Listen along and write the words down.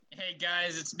Hey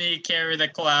guys, it's me, Carrie the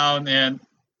Clown, and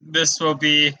this will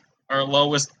be our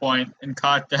lowest point in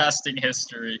podcasting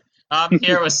history. I'm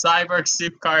here with Cyborg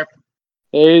Soup Carp.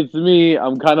 Hey, it's me.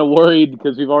 I'm kind of worried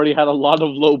because we've already had a lot of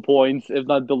low points, if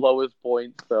not the lowest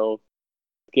point, so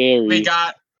scary. We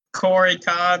got Corey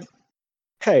Cod.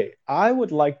 Hey, I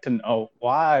would like to know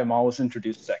why I'm always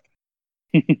introduced second.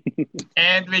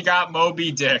 And we got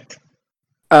Moby Dick.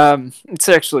 It's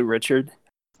actually Richard.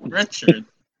 Richard.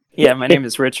 Yeah, my name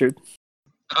is Richard.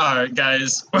 Alright,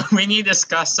 guys, we need to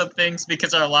discuss some things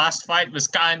because our last fight was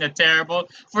kind of terrible.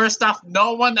 First off,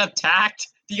 no one attacked.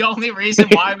 The only reason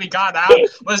why we got out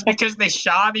was because they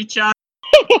shot each other.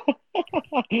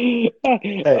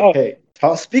 Hey,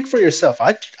 speak for yourself.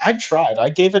 I tried. I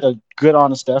gave it a good,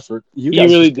 honest effort. You He guys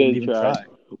really just didn't did even try.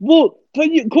 Well, but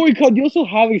Corey, you also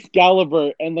have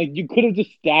Excalibur, and you could have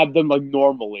just stabbed them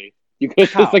normally. You could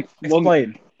have just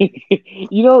Explain.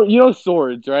 you know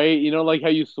swords, right? You know how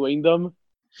you swing them.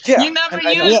 Yeah, You never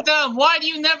used them! Why do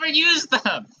you never use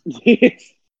them?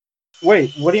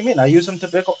 Wait, what do you mean? I use them to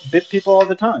bit people all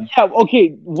the time. Yeah,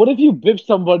 okay. What if you bit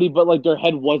somebody, but their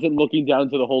head wasn't looking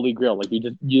down to the Holy Grail?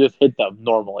 You just hit them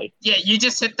normally. Yeah, you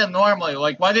just hit them normally.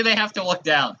 Why do they have to look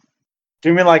down? Do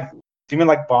you mean like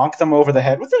bonk them over the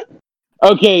head with it?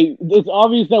 Okay, it's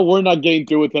obvious that we're not getting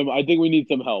through with them. I think we need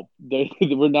some help.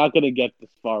 We're not gonna get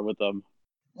this far with them.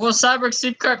 Well, Cyborg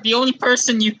Soup Carp, the only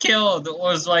person you killed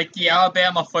was the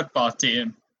Alabama football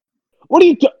team. What are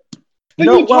you?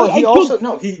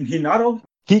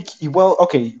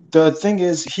 Okay. The thing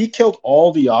is, he killed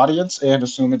all the audience and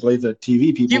assumedly the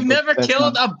TV people. You've never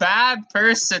killed a bad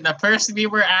person, a person we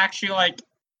were actually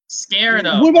scared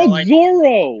of. What about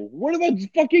Zorro? What about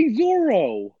fucking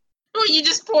Zorro? Oh, you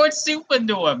just poured soup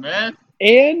into him, man.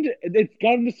 And it's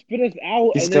got him to spit us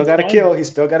out. He's still got a kill. He's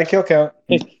still got a kill count.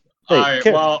 Alright,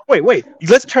 well... Wait.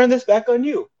 Let's turn this back on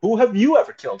you. Who have you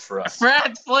ever killed for us?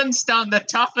 Fred Flintstone, the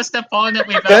toughest opponent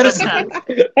we've ever had.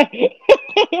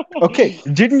 Okay,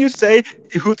 didn't you say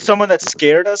someone that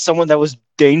scared us? Someone that was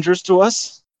dangerous to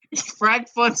us? Fred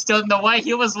Flintstone, the way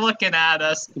he was looking at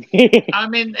us. I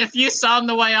mean, if you saw him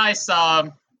the way I saw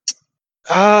him...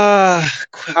 I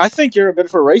think you're a bit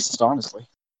of a racist, honestly.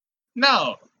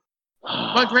 No.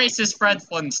 What race is Fred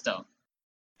Flintstone?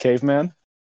 Caveman.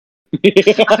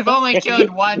 I've only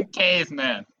killed one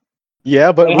caveman.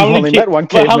 Yeah, but we've only met one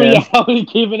caveman. How many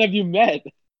cavemen have you met?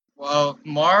 Well,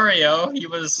 Mario, he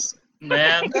was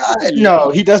man. No,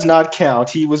 he does not count.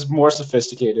 He was more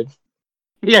sophisticated.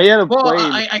 Yeah, he had a plane.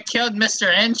 Well, I killed Mr.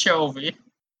 Anchovy.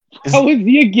 How is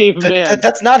he a caveman?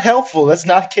 That's not helpful. That's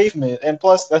not caveman. And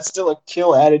plus, that's still a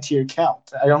kill added to your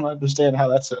count. I don't understand how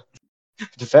that's a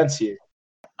defense here.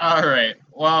 Alright,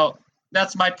 well...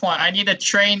 That's my point. I need to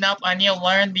train up. I need to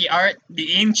learn the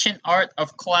ancient art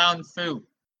of clown fu,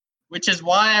 which is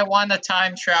why I want to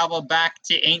time travel back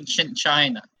to ancient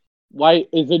China. Why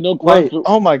is there no clown fu?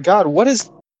 Oh my God!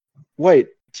 Wait,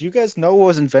 do you guys know what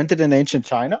was invented in ancient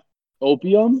China?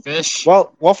 Opium? Fish.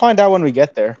 Well, we'll find out when we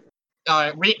get there.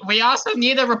 We also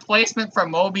need a replacement for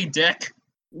Moby Dick.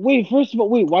 Wait, first of all,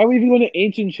 why are we even going to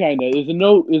ancient China?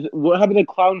 What happened to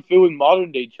clown fu in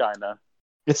modern day China?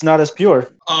 It's not as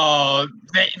pure. Oh,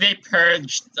 they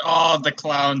purged all the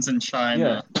clowns in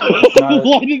China. Yeah.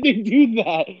 Why did they do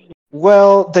that?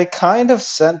 Well, they kind of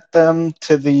sent them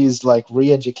to these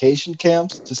re-education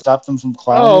camps to stop them from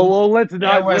clowning. Oh well, let's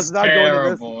not go to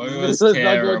this. Let's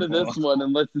not go to this one,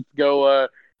 and let's just go.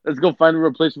 Let's go find a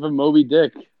replacement for Moby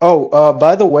Dick. Oh,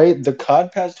 by the way, the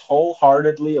Codpast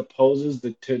wholeheartedly opposes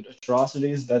the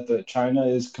atrocities that China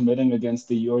is committing against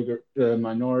the Uyghur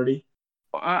minority.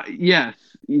 Yes,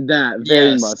 that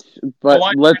very much. But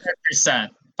 100%.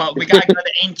 But we gotta go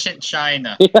to ancient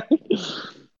China.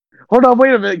 Hold on,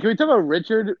 wait a minute. Can we talk about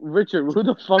Richard? Richard, who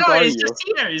the fuck are you?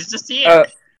 He's just here.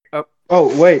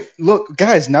 Oh, wait. Look,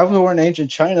 guys, now that we're in ancient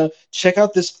China, check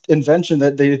out this invention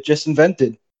that they just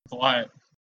invented. What?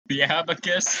 The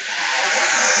abacus?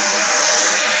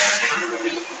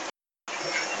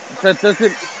 That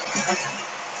doesn't...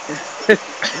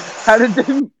 How did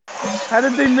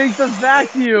they make the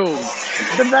vacuum?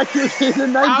 The vacuum in the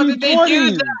 1920s. How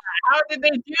did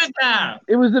they do that?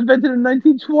 It was invented in the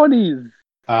 1920s.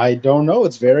 I don't know.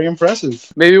 It's very impressive.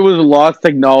 Maybe it was lost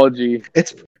technology.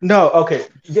 It's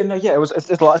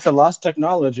a lost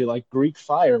technology like Greek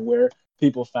fire, where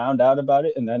people found out about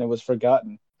it and then it was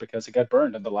forgotten because it got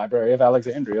burned in the Library of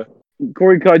Alexandria.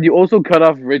 Corey Cod, you also cut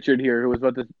off Richard here, who was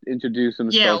about to introduce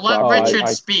himself. Yeah, let Richard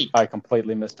speak. I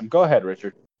completely missed him. Go ahead,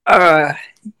 Richard.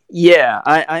 Yeah,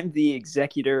 I'm the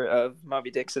executor of Moby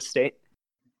Dick's estate.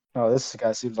 Oh, this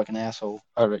guy seems like an asshole.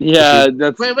 Right,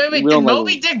 that's... Wait, did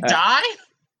Moby Dick die?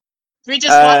 We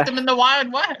just left him in the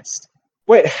Wild West.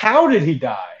 Wait, how did he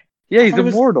die? Yeah, he's I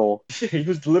was- immortal. He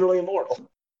was literally immortal.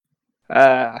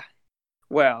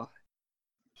 Well,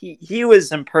 he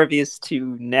was impervious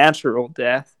to natural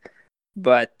death,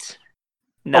 but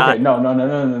not. Okay,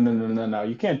 no.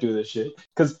 You can't do this shit.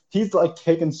 Because he's like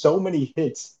taken so many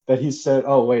hits that he said,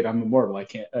 "Oh wait, I'm immortal. I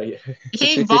can't."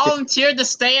 He volunteered to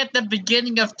stay at the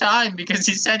beginning of time because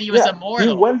he said he was immortal.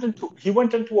 He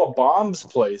went into a bomb's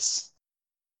place.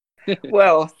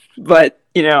 Well, but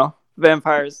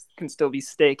vampires can still be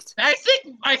staked. I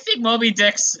think Moby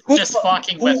Dick's just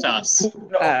fucking with us.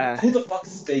 Who the fuck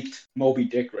staked Moby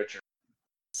Dick, Richard?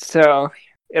 So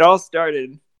it all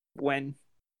started when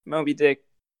Moby Dick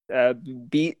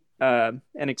beat an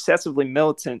excessively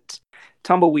militant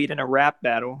tumbleweed in a rap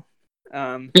battle.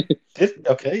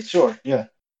 Okay, sure, yeah,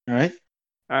 all right.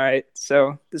 All right,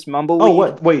 so this Mumbleweed. Oh,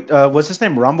 what? Wait, was his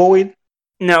name Rumbleweed?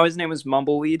 No, his name was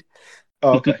Mumbleweed.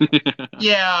 Oh, okay.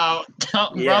 Yeah,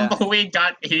 Rumbleweed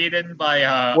got eaten by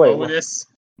Wait, Otis.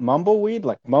 Mumbleweed,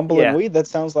 like mumbling weed. That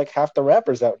sounds like half the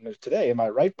rappers out there today. Am I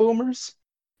right, boomers?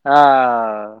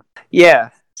 Yeah.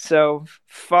 So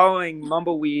following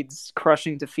Mumbleweed's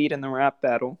crushing defeat in the rap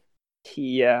battle,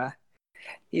 he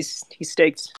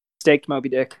staked Moby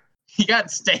Dick. He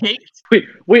got staked.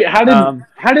 Wait, how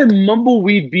did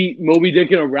Mumbleweed beat Moby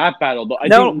Dick in a rap battle?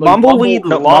 Though Mumbleweed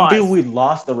lost. Mumbleweed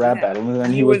lost the rap battle, and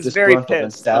then he was very disgruntled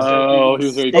and pissed. stabbed. Oh, he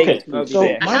was very Okay, Moby so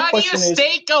Dick. my How do you question is,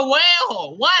 stake a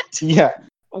whale? What? yeah,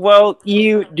 Well,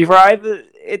 you drive.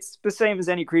 It's the same as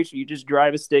any creature. You just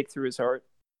drive a stake through his heart.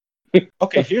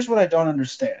 okay. Here's what I don't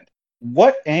understand.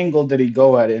 What angle did he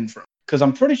go at in from? Because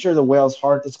I'm pretty sure the whale's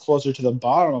heart is closer to the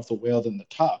bottom of the whale than the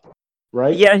top,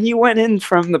 right? Yeah, he went in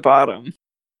from the bottom.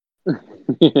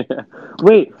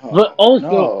 Wait, but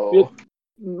also no.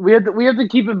 we have to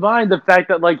keep in mind the fact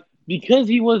that because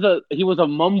he was a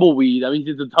mumbleweed. I mean,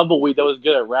 he's a tumbleweed that was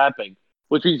good at rapping,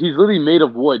 which means he's literally made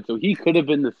of wood, so he could have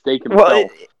been the stake himself. Well,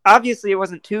 obviously, it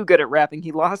wasn't too good at rapping.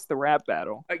 He lost the rap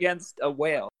battle against a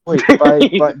whale. Wait,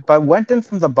 by went in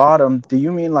from the bottom, do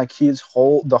you mean like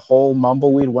the whole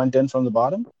mumbleweed went in from the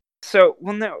bottom? So,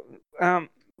 well, no.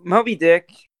 Moby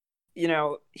Dick,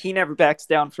 he never backs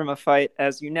down from a fight,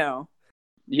 as you know.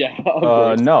 Yeah.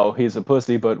 No, he's a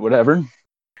pussy, but whatever.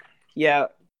 Yeah,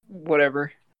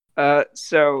 whatever.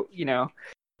 So,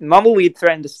 Mumbleweed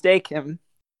threatened to stake him.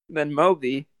 Then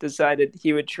Moby decided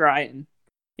he would try and,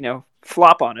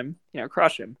 flop on him,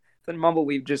 crush him. Then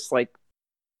Mumbleweed just,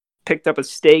 picked up a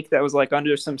stake that was,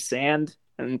 under some sand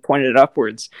and pointed it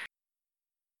upwards.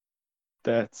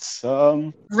 That's,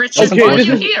 Richard, Okay, why are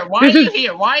you here?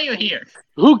 Why are you here?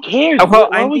 Who cares? Well,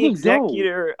 Why I'm would the you go?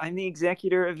 executor. I'm the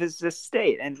executor of his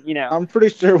estate, and I'm pretty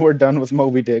sure we're done with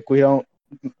Moby Dick. We're.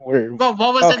 Well,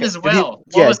 what was in his will?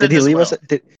 Did he leave us?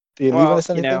 Did he leave us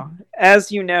anything?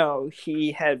 As you know,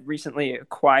 he had recently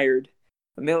acquired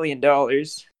 $1 million.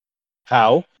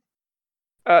 How?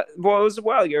 Well, it was a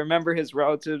while. You remember his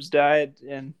relatives died,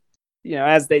 and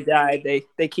as they died,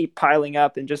 they keep piling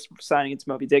up and just signing into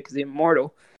Moby Dick because he's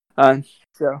immortal.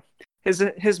 So his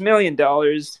 $1 million,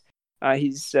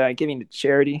 he's giving to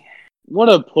charity. What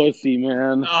a pussy,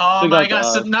 man! Oh my god,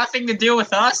 so nothing to do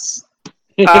with us?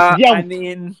 Yeah. I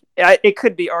mean, it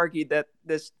could be argued that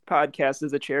this podcast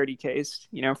is a charity case.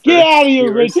 Get out of here,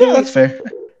 viewers. Richard. Yeah, that's fair.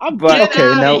 But Okay,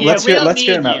 now here. let's We hear don't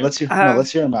him out. need Let's you.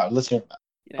 hear him out.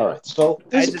 All right. So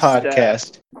this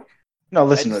podcast. No,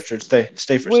 listen, Richard. Stay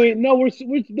for a Wait, second.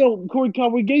 no, Corey,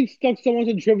 we're getting stuck so much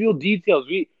in trivial details.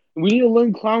 We need to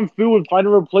learn clown fu and find a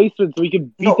replacement so we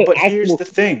can beat No, but here's the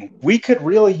thing: we could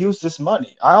really use this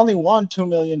money. I only won $2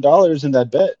 million in that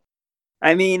bet.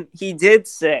 I mean, he did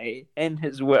say in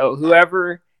his will,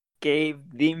 whoever gave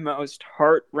the most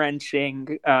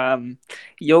heart-wrenching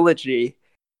eulogy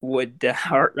would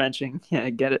heart-wrenching. Yeah, I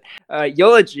get it.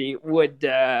 Eulogy would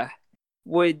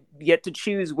get to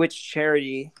choose which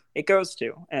charity it goes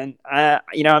to. And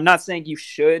I'm not saying you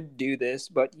should do this,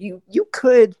 but you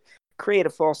could create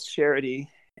a false charity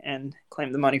and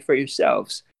claim the money for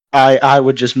yourselves. I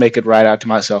would just make it right out to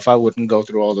myself. I wouldn't go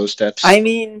through all those steps. I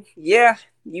mean, yeah,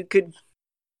 you could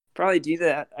probably do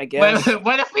that, I guess.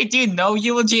 What if we do no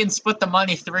eulogy and split the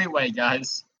money three-way,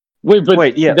 guys?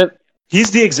 Wait, yeah. He's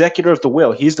the executor of the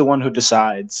will. He's the one who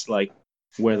decides,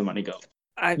 where the money goes.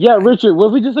 Richard, what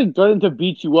if we just threatened to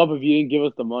beat you up if you didn't give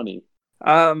us the money?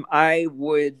 I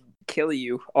would kill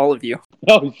you, all of you.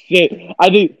 Oh shit! I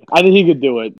think he could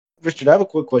do it. Richard, I have a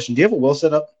quick question. Do you have a will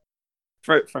set up?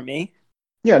 For me?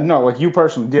 Yeah, no, you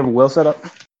personally. Do you have a will set up?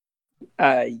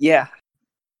 Yeah.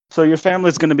 So your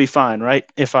family's gonna be fine, right?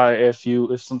 If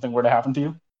something were to happen to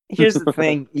you. Here's the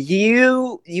thing: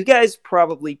 you guys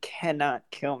probably cannot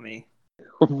kill me.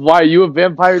 Why are you a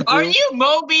vampire too? Are you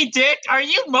Moby Dick? Are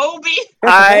you Moby?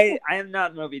 I am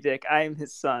not Moby Dick. I am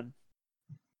his son.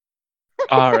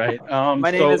 All right. My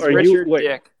name So is are you? Richard Wait,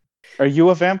 Dick. are you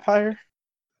a vampire?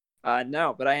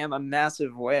 No, but I am a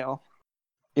massive whale.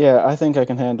 Yeah, I think I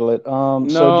can handle it. So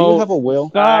do No. you have a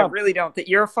will? I Stop. really don't think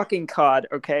you're a fucking cod.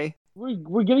 Okay.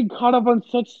 We're getting caught up on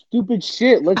such stupid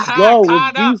shit. Let's Ha, go. Let's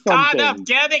caught do up, caught up. something.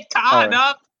 Get it, caught Alright.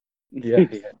 up. Yeah,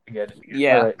 I get it.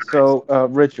 Yeah. All right. So,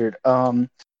 Richard,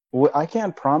 I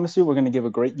can't promise you we're going to give a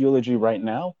great eulogy right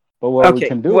now, but what we Okay.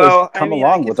 can do Well, is come I mean,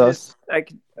 along with us. I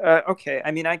could. Okay.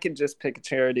 I mean, I could just pick a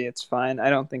charity. It's fine. I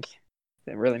don't think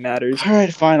it really matters. All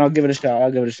right, fine. I'll give it a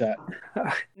shot.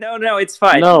 No, it's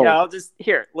fine. No. Yeah, I'll just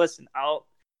here. Listen,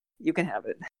 You can have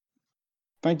it.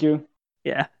 Thank you.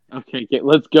 Yeah. Okay,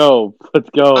 let's go. Let's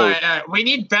go. All right. We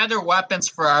need better weapons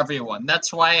for everyone.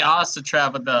 That's why I also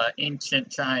traveled to ancient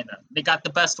China. They got the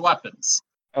best weapons.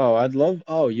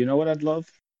 Oh, you know what I'd love?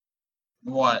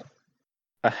 What?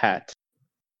 A hat.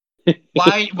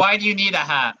 Why do you need a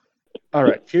hat? All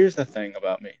right, here's the thing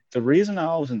about me. The reason I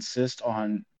always insist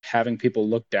on having people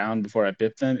look down before I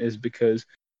bip them is because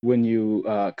when you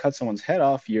cut someone's head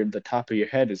off, the top of your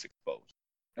head is exposed.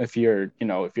 If your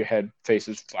head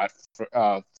faces flat,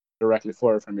 directly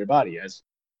forward from your body, as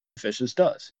fishes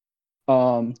does.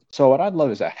 So what I'd love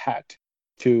is a hat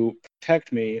to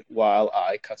protect me while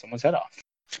I cut someone's head off.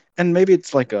 And maybe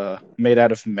it's like made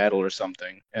out of metal or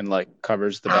something, and like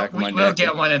covers the back of my neck. We'll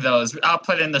get one of those. I'll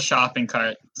put it in the shopping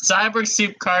cart. Cyborg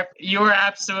Soup Cart, you are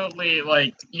absolutely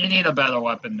you need a better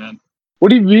weapon, man. What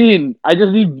do you mean? I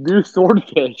just need new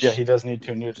swordfish. Yeah, he does need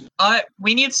 2 new.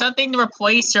 We need something to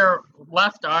replace your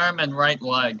left arm and right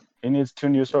leg. He needs 2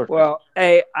 new swordfish. Well,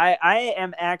 I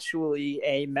am actually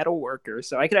a metal worker,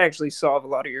 so I could actually solve a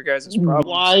lot of your guys'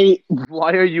 problems.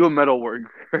 Why are you a metal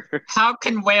worker? How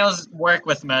can whales work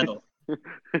with metal?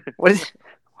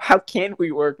 How can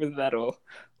we work with metal?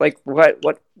 Like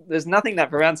what there's nothing that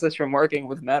prevents us from working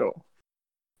with metal.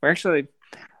 We're actually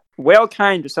whale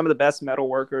kind are some of the best metal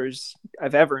workers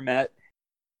I've ever met.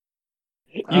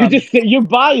 You're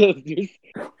biased.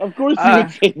 Of course you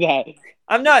would say that.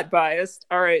 I'm not biased.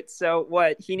 All right, so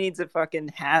what? He needs a fucking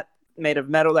hat made of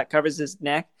metal that covers his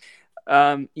neck.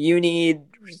 You need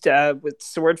with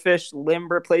swordfish limb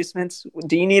replacements.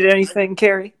 Do you need anything,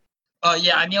 Carrie?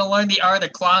 Yeah, I need to learn the art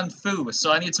of clown fu,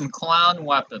 so I need some clown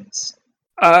weapons.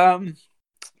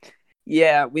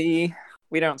 Yeah, we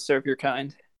don't serve your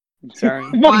kind. Sorry.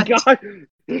 Oh my god! I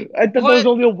thought that was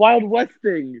only a Wild West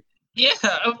thing. Yeah,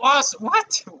 it was.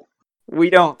 What? We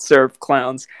don't serve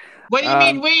clowns. What do you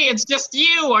mean we? It's just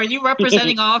you. Are you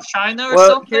representing all of China or well,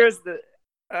 something? Here's the.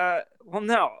 Well,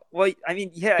 no. Well, I mean,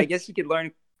 yeah. I guess you could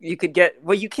learn. You could get.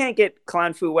 Well, you can't get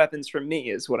clown fu weapons from me,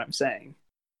 is what I'm saying.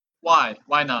 Why?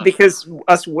 Why not? Because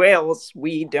us whales,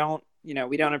 we don't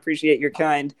appreciate your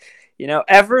kind.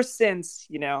 Ever since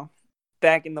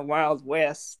back in the Wild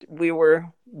West, we were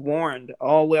warned,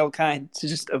 all whale kind, to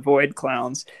just avoid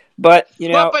clowns. But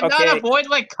but okay. not avoid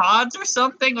cods or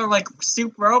something, or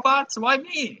soup robots. Why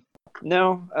me?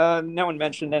 No, no one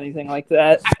mentioned anything like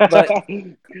that. But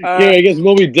yeah, I guess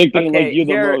Moby Dick didn't like you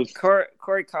the most.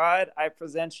 Corey Cod, I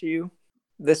present you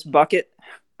this bucket.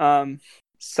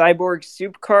 Cyborg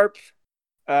Soup Carp.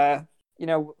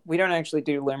 We don't actually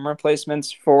do limb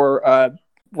replacements for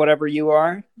whatever you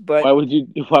are, but why would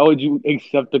you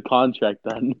accept the contract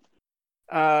then?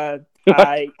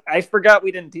 I forgot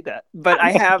we didn't do that, but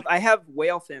I have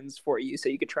whale fins for you, so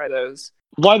you could try those.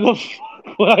 Why the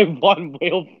fuck would I want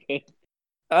whale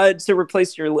fins? To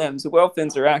replace your limbs. Whale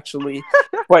fins are actually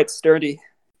quite sturdy.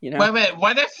 Wait,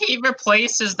 what if he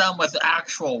replaces them with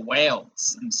actual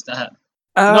whales instead?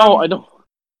 No, I don't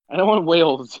want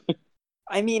whales.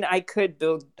 I mean, I could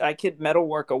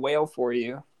metalwork a whale for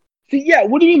you. See, yeah,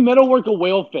 what do you mean metalwork a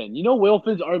whale fin? Whale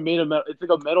fins are made of metal. It's like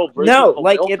a metal version No, of a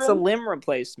like whale it's fin? a limb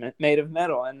replacement made of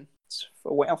metal, and it's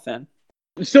a whale fin.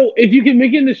 So, if you can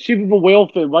make it in the shape of a whale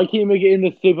fin, why can't you make it in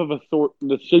the shape of a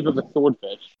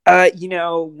swordfish?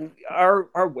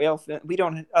 Our whale fin.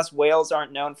 Us whales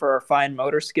aren't known for our fine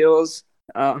motor skills.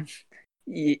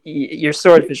 Your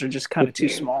swordfish are just kind of too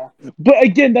small. But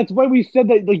again, that's why we said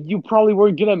that you probably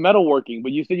weren't good at metalworking,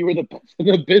 but you said you were the best in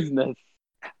the business.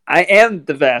 I am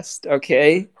the best.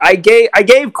 Okay, I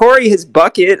gave Corey his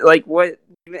bucket. Like what?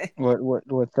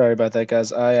 What? Sorry about that,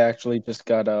 guys. I actually just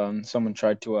got someone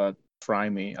tried to fry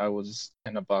me. I was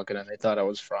in a bucket and they thought I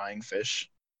was frying fish.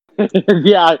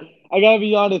 Yeah, I gotta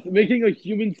be honest. Making a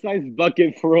human-sized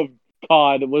bucket for a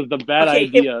cod was the bad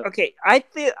idea.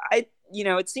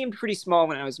 It seemed pretty small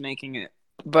when I was making it,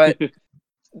 but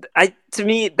to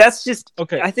me that's just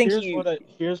okay. I think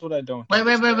here's what I don't.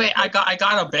 Wait! I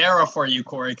got a barrel for you,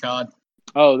 Corey Cod.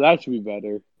 Oh, that should be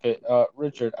better. Okay,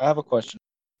 Richard, I have a question.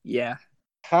 Yeah.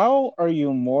 How are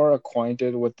you more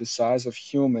acquainted with the size of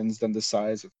humans than the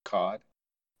size of cod?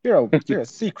 You're a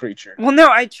sea creature. Well, no,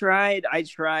 I tried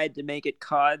to make it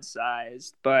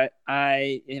cod-sized, but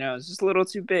it's just a little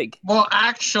too big. Well,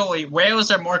 actually,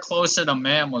 whales are more closer to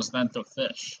mammals than to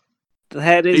fish.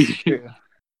 That is true.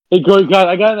 Hey, Corey, God,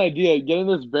 I got an idea. Get in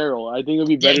this barrel. I think it'll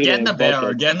be better Get in than the a barrel.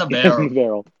 bucket. Get in the Get in barrel. the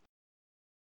barrel.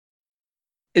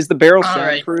 Is the barrel All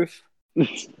right. soundproof? No,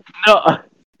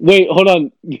 wait, hold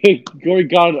on. Corey,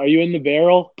 God, are you in the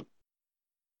barrel?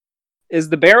 Is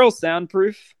the barrel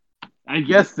soundproof? I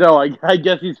guess so. I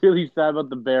guess he's really sad about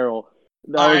the barrel.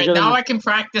 All right, now I can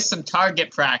practice some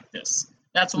target practice.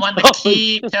 That's one of the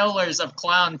key pillars of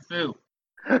clown fu.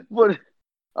 What?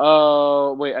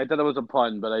 Wait, I thought it was a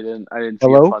pun, but I didn't see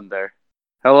Hello? a pun there.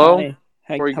 Hello?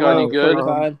 Hi. Corey, God, Hello, you good? Corey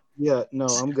God. Yeah, no,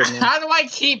 I'm good now. How do I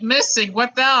keep missing?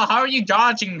 What the hell? How are you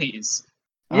dodging these?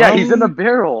 Yeah, he's in the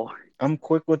barrel. I'm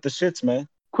quick with the shits, man.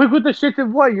 Quick with the shit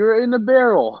of what? You're in the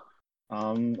barrel.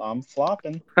 I'm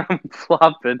flopping. I'm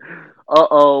flopping.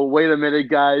 Uh-oh, wait a minute,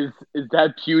 guys. Is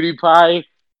that PewDiePie?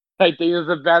 I think it's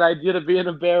a bad idea to be in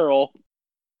a barrel.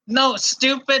 No,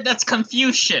 stupid. That's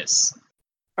Confucius.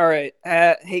 All right.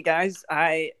 Hey guys,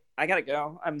 I gotta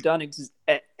go. I'm done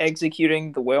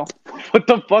executing the will. What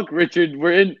the fuck, Richard?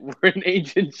 We're in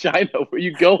ancient China. Where are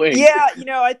you going?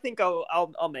 Yeah, I think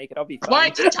I'll make it. I'll be fine.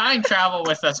 Why'd you time travel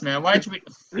with us, man? Why'd we?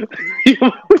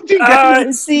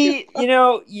 See,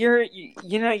 your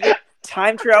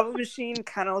time travel machine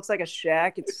kind of looks like a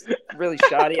shack. It's really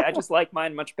shoddy. I just like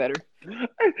mine much better.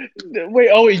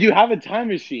 Wait, you have a time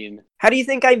machine. How do you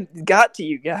think I got to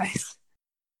you guys?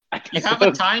 You have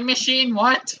a time machine?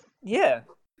 What? Yeah.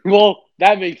 Well,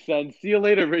 that makes sense. See you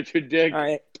later, Richard Dick. All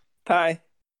right. Bye.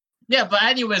 Yeah, but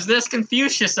anyways, there's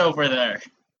Confucius over there.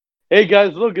 Hey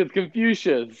guys, look, it's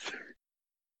Confucius.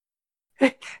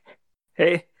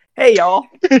 Hey, y'all.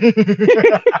 Hey,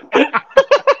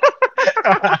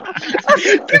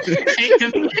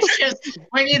 Confucius,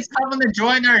 when he's coming to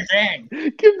join our gang.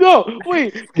 No,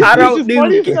 wait. I don't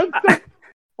do.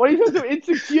 Why are you so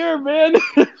insecure, man?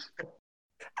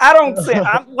 I don't say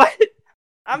I'm what.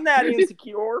 I'm not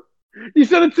insecure. You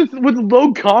said it just with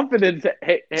low confidence.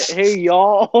 Hey,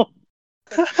 y'all.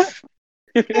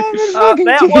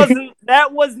 That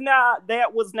was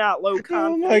not low confidence.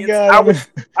 Oh my God.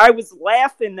 I was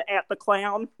laughing at the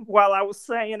clown while I was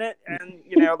saying it, and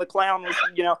the clown was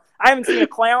I haven't seen a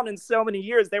clown in so many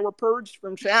years. They were purged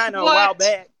from China a while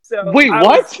back. So wait, I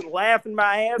what? was laughing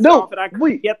my ass off, and I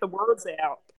couldn't get the words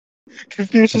out.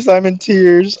 Confucius, I'm in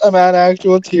tears. I'm at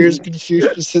actual tears.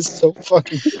 Confucius is so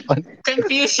fucking funny.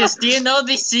 Confucius, do you know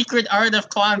the secret art of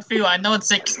clown fu? I know it's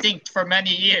extinct for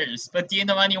many years, but do you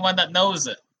know anyone that knows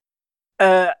it?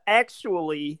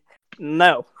 Actually,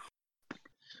 no.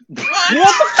 Well,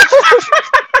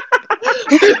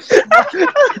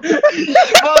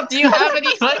 do you have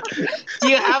any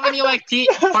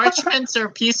parchments or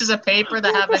pieces of paper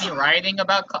that have any writing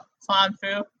about clown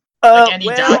fu? Like any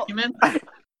documents?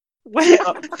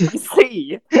 Well, you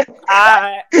see,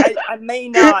 I may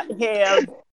not have,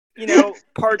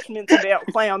 parchments about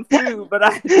clown fu, but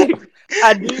I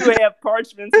do have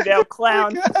parchments about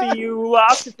clown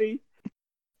philosophy.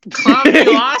 Clown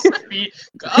philosophy?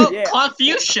 Oh, Yeah.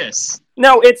 Confucius.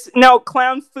 No,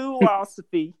 clown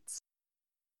philosophy.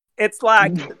 It's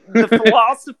like the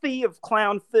philosophy of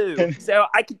clown fu. So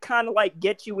I could kind of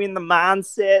get you in the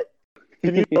mindset.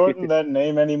 Can you shorten that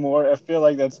name anymore? I feel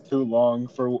like that's too long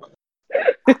for.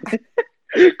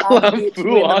 Clown Get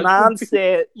you in the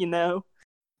mindset,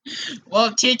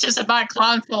 Well, teach us about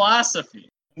clown philosophy.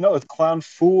 No, it's clown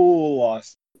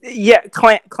philosophy. Yeah,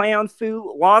 clown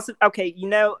fu philosophy. Okay,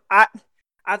 I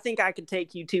think I could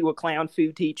take you to a clown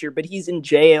fu teacher, but he's in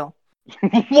jail.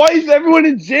 Why is everyone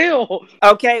in jail?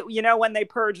 Okay, when they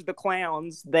purged the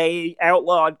clowns, they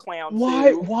outlawed clown fu.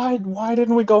 Why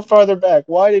didn't we go farther back?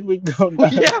 Why did we go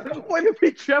down? Yeah, why did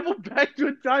we travel back to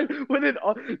a time when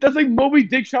that's like Moby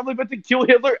Dick traveling back to kill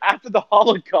Hitler after the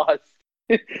Holocaust?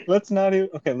 Let's not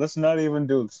even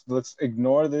do this. Let's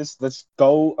ignore this. Let's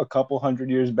go a couple hundred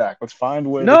years back. Let's find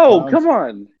where. No, come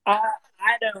on. I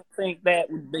don't think that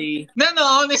would be. No,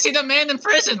 I want to see the man in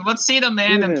prison. Let's see the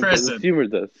man in prison. Humor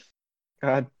this.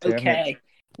 God damn Okay. it.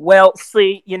 Well,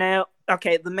 see, the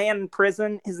man in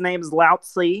prison, his name is Lao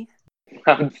Tzu.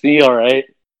 See, all right.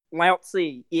 Lao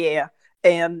Tzu, yeah.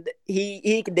 And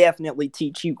he can definitely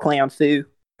teach you clown fu,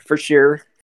 for sure.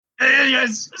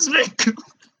 Yes, it's me.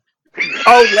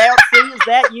 Oh, Lao Tzu, is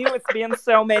that you? It's been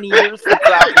so many years since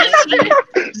I've met you.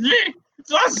 It's me.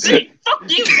 It's us. Fuck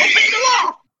you. Obey the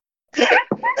law. You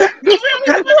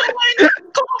really want to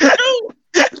clown fu?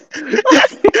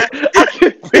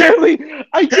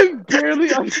 I can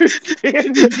barely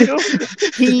understand you.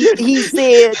 He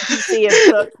said,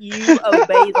 "Fuck you,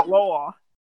 obey the law."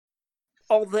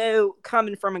 Although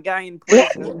coming from a guy in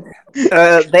prison,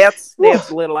 that's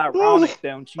a little ironic,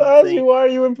 don't you think? Why are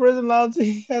you in prison,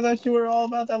 Lousy? I thought you were all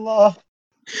about that law.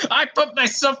 I put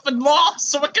myself in law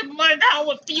so I can learn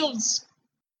how it feels.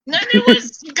 And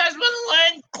anyways, you guys want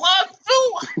to learn clown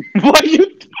fu? Why do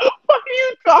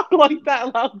you talk like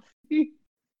that, Lousy?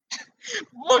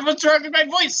 What's wrong with my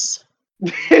voice?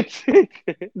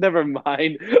 Never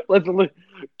mind. Let's look.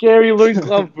 Gary, learn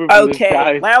Kung Fu from this guy.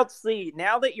 Okay, let's see.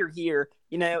 Now that you're here,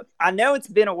 I know it's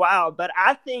been a while, but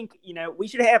I think, we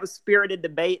should have a spirited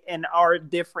debate in our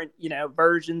different,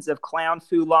 versions of clown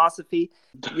philosophy.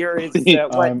 Yours,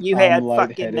 what you had,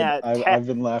 fucking I've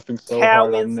been laughing so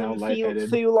hard. I'm now Taoism lightheaded.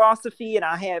 philosophy, and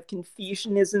I have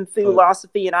Confucianism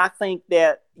philosophy, and I think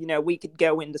that, we could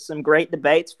go into some great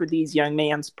debates for these young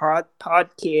man's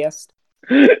podcast.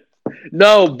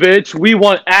 No, bitch, we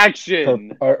want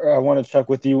action. I want to check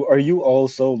with you. Are you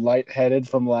also lightheaded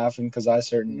from laughing? Because I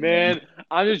certainly am. Man,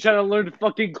 I'm just trying to learn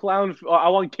fucking clown. I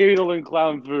want Katie to learn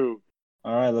clown fu.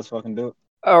 All right, let's fucking do it.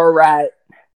 All right,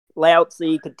 Lao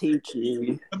Tzu could teach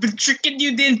you. I've been tricking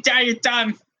you the entire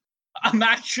time. I'm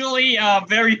actually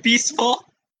very peaceful.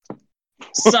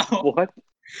 So What?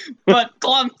 But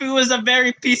clown fu is a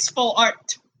very peaceful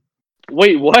art.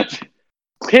 Wait, what?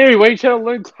 Carrie, why are you trying to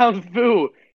learn clown fu?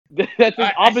 That's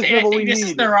the opposite I of what we think this need.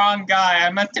 is the wrong guy. I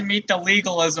meant to meet the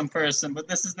legalism person, but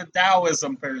this is the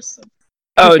Taoism person.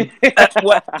 Oh,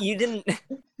 what? You didn't?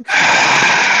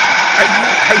 Are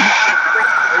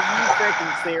you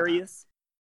freaking serious?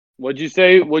 What'd you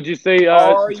say?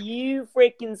 Are you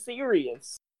freaking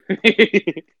serious?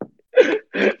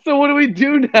 So what do we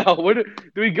do now? Do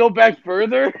we go back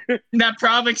further? That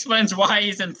probably explains why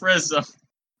he's in prison.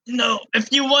 No, if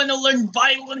you want to learn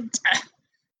violent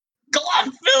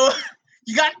clown fu,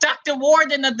 you got to talk to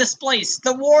warden of this place.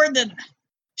 The warden,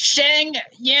 Shang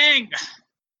Yang.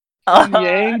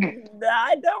 Yang?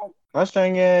 I don't.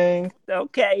 Shang Yang.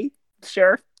 Okay,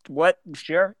 sure. What?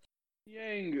 Sure.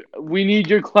 Yang, we need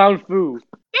your clown fu.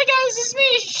 Hey guys, it's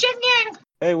me, Shang Yang.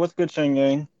 Hey, what's good, Shang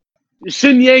Yang?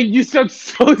 Shin Yang, you sound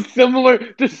so similar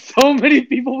to so many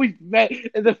people we've met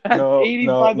in the past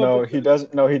 85 No, episodes. he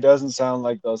doesn't. No, he doesn't sound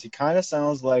like those. He kind of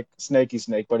sounds like Snakey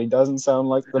Snake, but he doesn't sound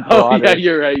like the broader yeah,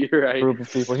 you're right. group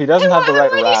of people. He doesn't have the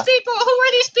right rasp. Who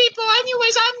are these people?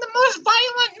 Anyways, I'm the most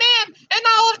violent man in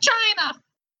all of China.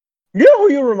 You know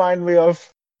who you remind me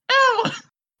of? Oh,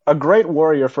 A great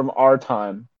warrior from our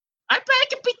time. I bet I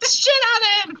can beat the shit out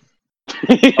of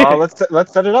him.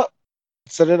 Let's set it up.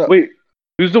 Set it up. Wait,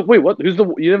 what?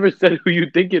 You never said who you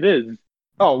think it is.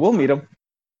 Oh, we'll meet him.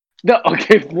 No,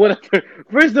 okay, whatever.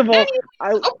 First of all, Obey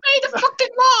the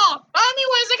fucking law.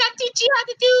 Anyways, I gotta teach you how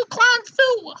to do clown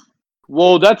fu.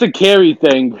 Well, that's a Carrie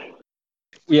thing.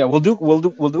 Yeah, we'll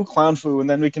do clown fu, and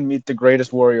then we can meet the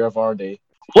greatest warrior of our day.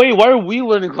 Wait, why are we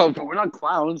learning clown fu? We're not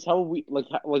clowns. How are we like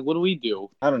what do we do?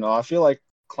 I don't know. I feel like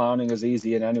clowning is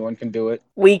easy and anyone can do it.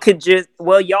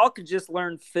 Y'all could just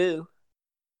learn fu.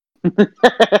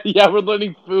 Yeah, we're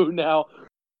learning fu now.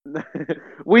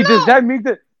 Wait, does that make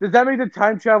the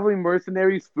time traveling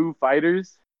mercenaries Foo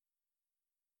Fighters?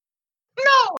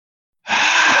 No.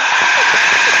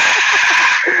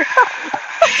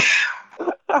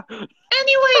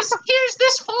 Anyways, here's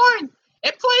this horn.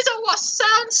 It plays a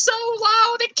sound so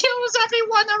loud it kills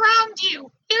everyone around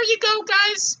you. Here you go,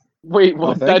 guys. Wait, Well,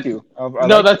 what? thank you.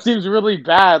 That seems really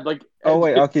bad. Like, oh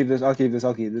wait, I'll keep this.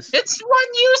 It's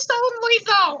one use only,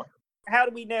 though. How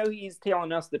do we know he's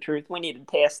telling us the truth? We need to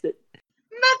test it.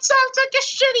 That sounds like a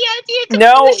shitty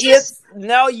idea.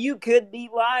 No, you could be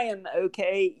lying.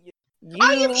 Okay.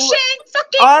 I am Shang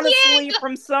fucking honestly, Yang.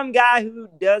 from some guy who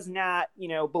does not,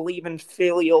 believe in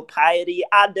filial piety,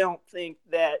 I don't think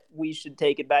that we should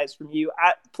take advice from you.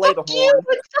 I play the horn.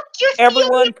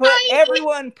 Everyone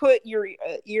put your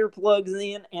earplugs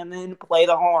in and then play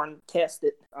the horn. Test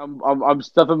it. I'm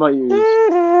stuffing my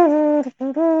ears.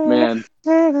 Man,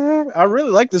 I really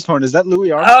like this horn. Is that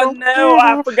Louis Armstrong? Oh no,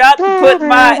 I forgot to put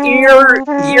my ear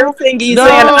thingies in.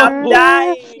 I'm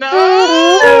dying. No.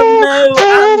 Oh no,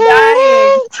 I'm dying.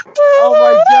 Oh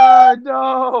my god,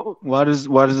 no! Why does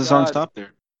the song stop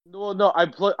there? No, I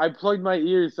plugged my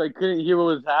ears so I couldn't hear what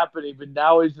was happening, but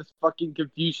now it's just fucking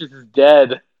Confucius is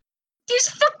dead. He's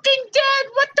fucking dead.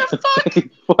 What the fuck?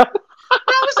 What?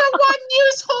 That was a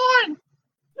one-use horn.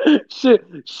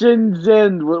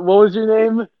 Shinzen, what was your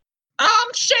name?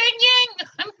 Shang Yang.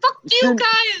 And fuck you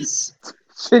guys.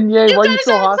 Shin Yang, why are you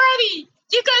so hot? Ready.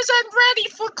 You guys aren't ready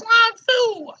for clown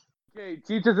fu. Okay,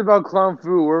 teach us about clown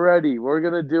fu. We're ready. We're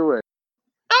gonna do it.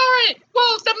 Alright,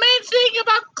 well, the main thing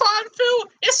about Clown Fu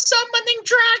is summoning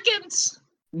dragons.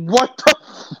 What the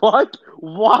fuck?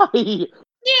 Why?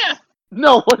 Yeah.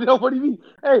 No, what do you mean?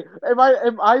 Hey, am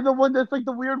I the one that's like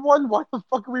the weird one? Why the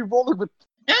fuck are we rolling with?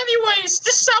 Anyways,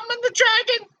 to summon the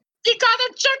dragon, you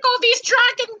gotta juggle these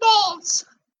dragon balls.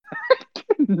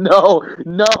 No,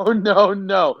 no, we're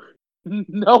not. You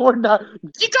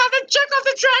gotta juggle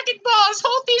the dragon balls.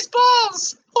 Hold these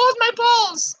balls. Hold my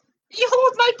balls. You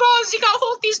hold my balls. You gotta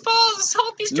hold these balls.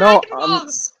 Hold these dragon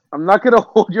balls. I'm not gonna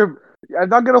hold your. I'm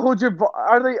not gonna hold your.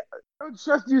 Are they? I don't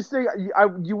trust you saying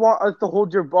you want us to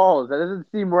hold your balls. That doesn't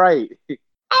seem right.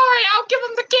 Alright, I'll give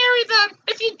them to Gary then.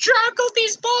 If you juggle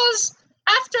these balls,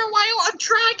 after a while a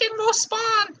dragon will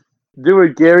spawn. Do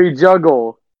it, Gary.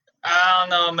 Juggle. I don't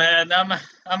know, man. I'm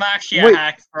actually a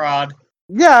hack fraud.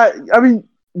 Yeah, I mean,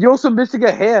 you're also missing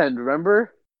a hand.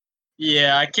 Remember?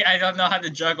 Yeah, I don't know how to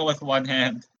juggle with one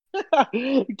hand.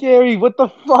 Gary, what the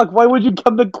fuck? Why would you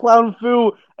come to Clown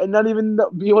Fu and not even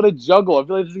be able to juggle? I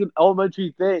feel like this is an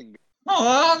elementary thing. Oh,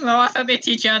 I don't know. I thought they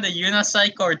teach you how to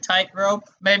unicycle or tightrope.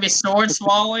 Maybe sword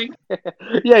swallowing.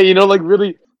 Yeah, like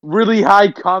really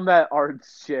high combat art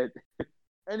shit.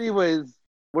 Anyways,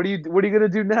 what are you gonna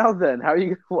do now then? How are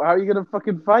you gonna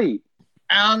fucking fight?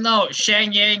 I don't know.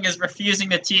 Shang Yang is refusing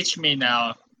to teach me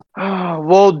now.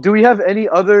 Well, do we have any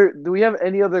other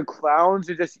clowns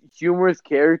or just humorous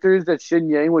characters that Shin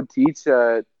Yang would teach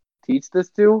this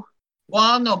to? Well,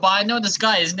 I don't know, but I know this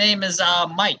guy. His name is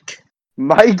Mike.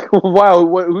 Mike? Wow,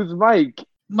 who's Mike?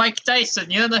 Mike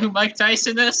Tyson. You don't know who Mike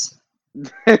Tyson is?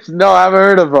 No, I haven't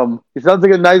heard of him. He sounds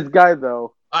like a nice guy,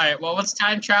 though. Alright, well, let's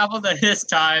time travel to his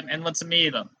time and let's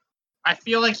meet him. I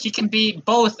feel like he can be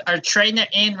both our trainer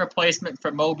and replacement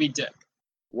for Moby Dick.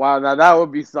 Wow, now that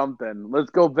would be something. Let's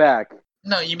go back.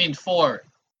 No, you mean forward.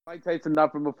 Mike Tyson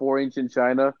not from before ancient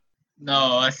China?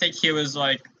 No, I think he was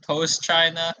like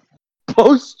post-China.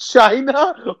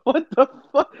 Post-China? What the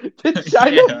fuck? Did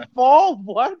China fall?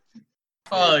 What?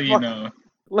 Oh, you know.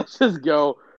 Let's just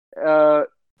go. We're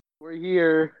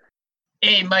here.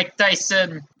 Hey, Mike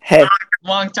Tyson. Hey.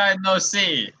 Long time no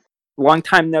see. Long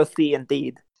time no see,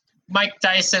 indeed. Mike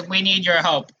Tyson, we need your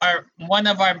help. One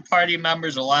of our party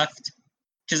members left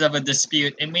because of a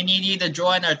dispute, and we need you to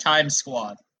join our time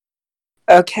squad.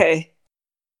 Okay.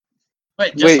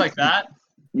 Wait, like that?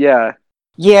 Yeah.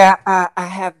 Yeah, I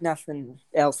have nothing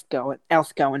else going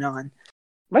on.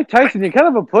 Mike Tyson, you're kind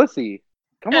of a pussy.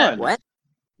 Come on. What?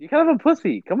 You're kind of a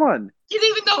pussy. Come on. You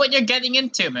don't even know what you're getting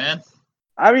into, man.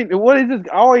 I mean, what is this?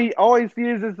 All I see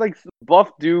is this like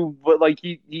buff dude, but like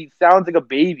he sounds like a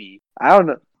baby. I don't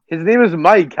know. His name is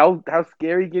Mike. How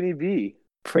scary can he be?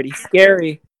 Pretty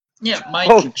scary. Yeah,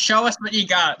 Mike, show us what you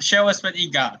got. Show us what you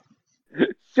got.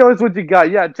 Show us what you got.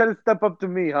 Yeah, try to step up to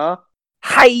me, huh?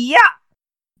 Hiya!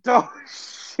 Oh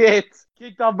shit!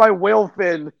 Kicked off my whale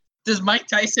fin. Does Mike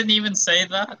Tyson even say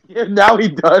that? Yeah, now he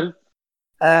does.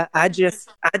 I just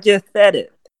said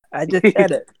it. I just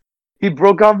said it. He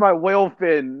broke off my whale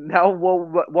fin. Now,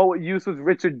 what use was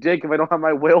Richard Dick if I don't have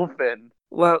my whale fin?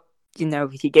 Well,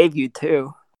 he gave you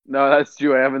two. No, that's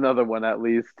true. I have another one at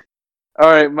least. All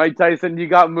right, Mike Tyson, you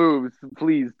got moves.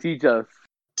 Please teach us.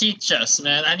 Teach us,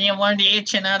 man. I need to learn the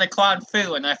ancient art of Clown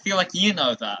Fu, and I feel like you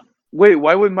know that. Wait,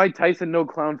 why would Mike Tyson know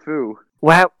Clown Fu?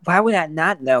 Why would I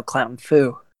not know Clown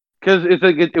Fu? Because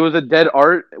it was a dead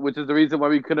art, which is the reason why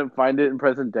we couldn't find it in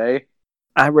present day.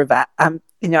 I've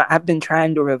been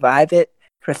trying to revive it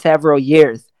for several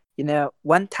years.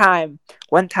 One time,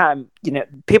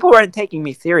 people weren't taking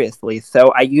me seriously,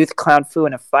 so I used Clown Fu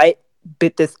in a fight,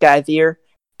 bit this guy's ear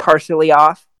partially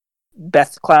off.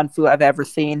 Best Clown Fu I've ever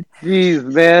seen. Jeez,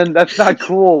 man, that's not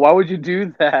cool. Why would you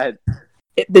do that?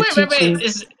 Wait.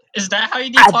 Is that how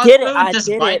you do Clown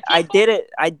Fu? I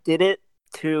did it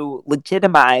to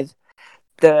legitimize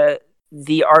the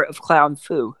art of Clown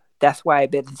Fu. That's why I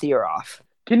bit his ear off.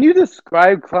 Can you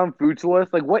describe Clown Fu to us?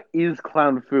 Like, what is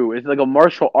Clown Fu? Is it like a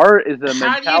martial art? Is it a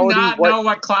mentality? How do you not know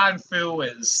what Clown Fu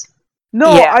is?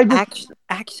 No, yeah,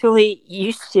 actually,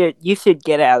 you should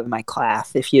get out of my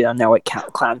class if you don't know what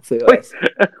Clown Fu is.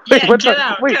 Get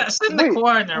out. Sit in the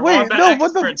corner.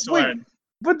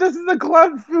 But this is a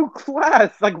Clown Fu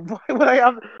class. Like, why would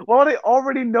I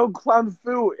already know Clown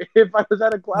Fu if I was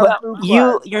at a Clown Fu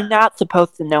class? You're not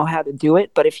supposed to know how to do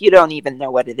it, but if you don't even know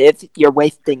what it is, you're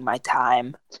wasting my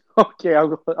time. Okay, I'll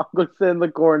go sit in the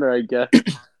corner, I guess.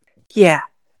 Yeah.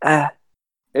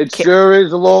 It sure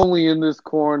is lonely in this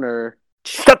corner.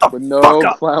 Shut the fuck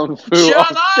up! Clown Fu.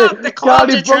 Shut up! The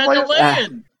clowns are trying to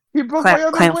win! He broke my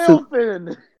other whale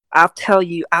fin! I'll tell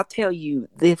you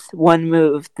this one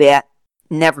move that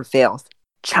never fails.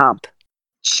 Chomp.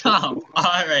 Chomp.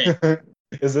 Alright.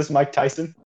 Is this Mike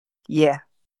Tyson? Yeah.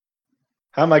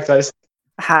 Hi, Mike Tyson.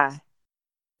 Hi.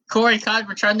 Corey Cod,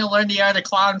 we're trying to learn the art of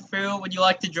clown fu. Would you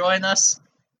like to join us?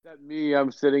 That me,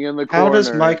 I'm sitting in the corner. How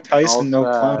does Mike Tyson all know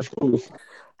clown sad. fu?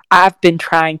 I've been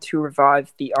trying to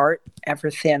revive the art ever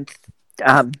since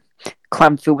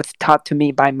Clown Fu was taught to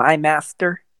me by my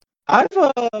master. I've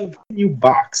you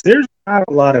box. There's not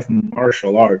a lot of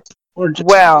martial arts. Or just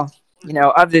Well,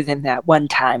 other than that one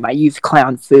time I used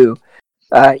Clown Fu.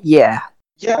 Yeah.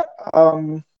 Yeah.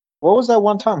 What was that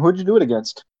one time? Who'd you do it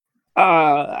against?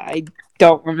 I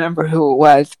don't remember who it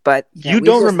was, but You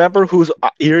don't remember whose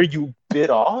ear you bit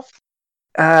off?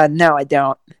 No, I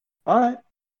don't. All right.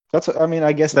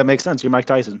 I guess that makes sense. You're Mike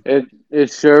Tyson. It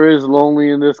sure is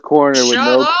lonely in this corner with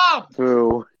Shut no up!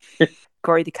 fu.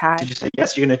 Corey the Kai. Did you say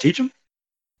yes? You're gonna teach him?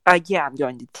 Yeah, I'm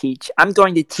going to teach. I'm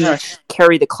going to teach Alright.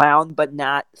 Carry the Clown, but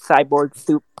not Cyborg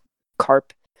Soup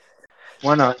Carp.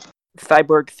 Why not?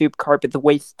 Cyborg Soup Carp is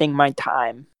wasting my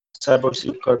time. Cyborg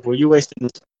Soup Card. Were you wasting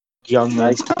this young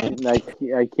man's time?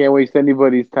 I can't waste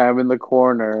anybody's time in the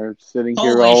corner, sitting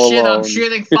here Holy all shit, alone. I'm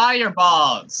shooting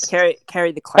fireballs!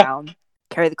 Carry the Clown.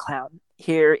 Carry the Clown.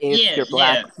 Here is your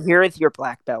black. Here is your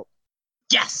black belt.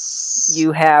 Yes!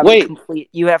 You have Wait.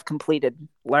 You have completed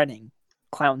learning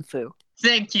Clown Fu.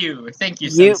 Thank you, You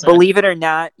Sensei. believe it or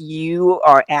not, you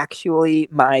are actually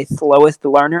my slowest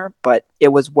learner, but it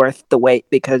was worth the wait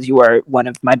because you are one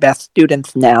of my best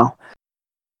students now.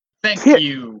 Thank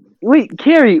you. Wait,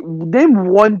 Carrie, name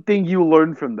one thing you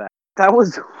learned from that. That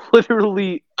was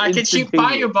literally I can shoot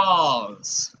instantaneous.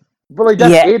 fireballs! But like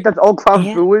that's Yeah. it. That's all Clown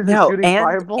Fu is shooting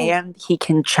fireballs. And he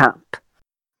can chomp.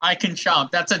 I can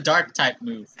chomp. That's a dark type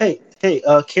move. Hey,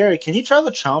 Carrie, can you try the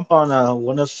chomp on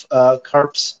one of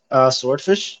Carp's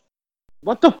swordfish?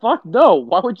 What the fuck? No.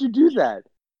 Why would you do that?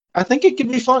 I think it could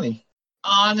be funny.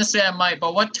 Honestly, I might,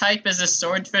 but what type is this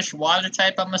swordfish? Water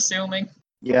type, I'm assuming?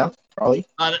 Yeah, probably.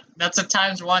 That's a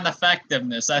 ×1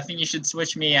 effectiveness. I think you should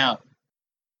switch me out.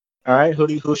 All right,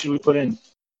 who should we put in?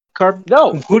 Carp.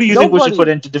 No. Who do you think we should put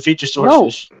in to defeat your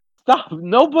swordfish? Stop.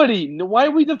 Nobody. Why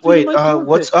are we defeating Wait, my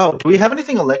swordfish? do we have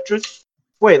anything electric?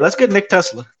 Wait, let's get Nick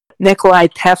Tesla. Nikolai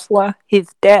Tesla, he's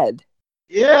dead.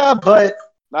 Yeah, but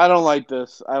I don't like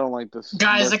this.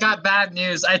 Guys, I got bad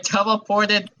news. I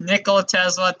teleported Nikola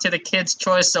Tesla to the Kids'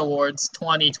 Choice Awards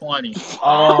 2020.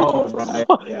 oh right.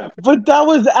 Yeah. But that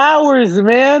was ours,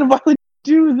 man. Why would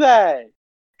you do that?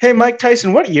 Hey, Mike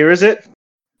Tyson, what year is it?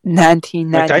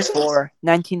 1994.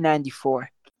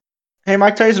 1994. Hey,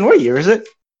 Mike Tyson, what year is it?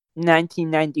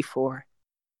 1994.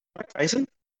 Mike Tyson?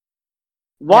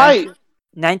 Why?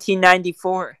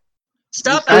 1994.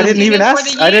 Stop I didn't asking even him for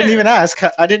ask. the I didn't year. even ask. How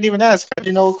do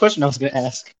you know what question I was going to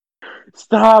ask?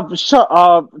 Stop. Shut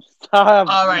up. Stop.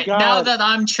 Alright, God. now that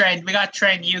I'm trained, we gotta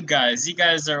train you guys. You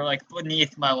guys are like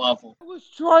beneath my level. I was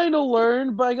trying to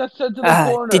learn, but I got sent to the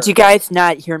corner. Did you guys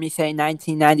not hear me say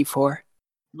 1994?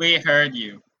 We heard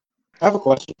you. I have a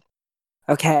question.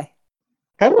 Okay.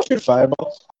 How do I shoot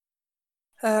fireballs?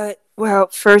 Well,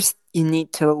 first you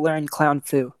need to learn Clown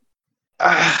Fu.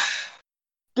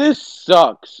 This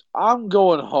sucks. I'm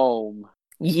going home.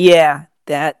 Yeah,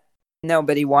 that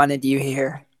nobody wanted you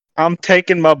here. I'm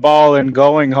taking my ball and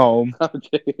going home.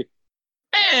 Okay.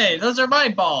 Hey, those are my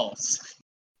balls.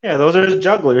 Yeah, those are the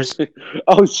jugglers.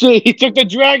 Oh shit! He took the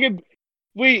dragon.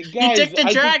 Wait, guys. You took the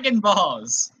I Dragon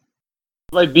Balls.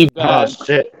 think might be Oh bad.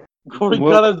 shit! Corey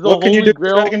got us the What can you Holy do with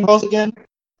Grail. Dragon Balls again?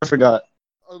 I forgot.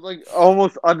 Like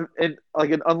almost like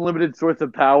an unlimited source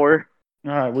of power.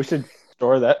 All right, we should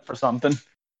store that for something.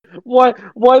 Why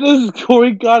does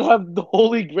Corey God have the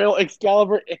Holy Grail,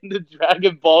 Excalibur, and the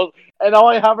Dragon Balls, and all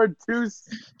I have are two?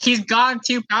 He's gone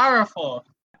too powerful.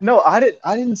 No, I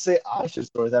didn't say I should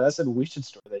store that. I said we should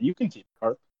store that. You can keep it,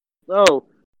 Carp. Oh,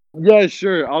 yeah,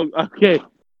 sure. Okay,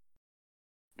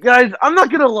 guys, I'm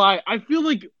not gonna lie. I feel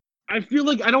like I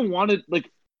don't want it. Like,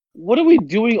 what are we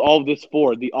doing all of this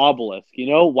for? The obelisk, you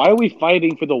know? Why are we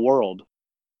fighting for the world?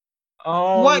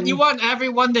 What, you want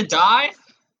everyone to die?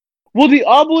 Well, the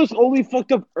obelisk only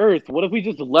fucked up Earth. What if we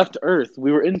just left Earth?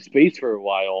 We were in space for a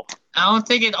while. I don't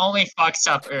think it only fucks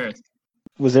up Earth.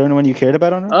 Was there anyone you cared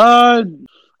about on Earth?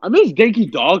 I miss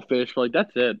Danky Dogfish, but like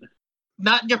that's it.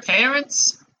 Not your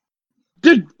parents?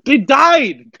 Dude, they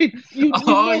died.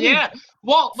 Oh, yeah.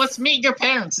 Well, let's meet your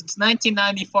parents. It's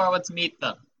 1994. Let's meet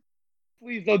them.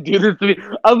 Please don't do this to me.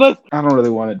 Unless I don't really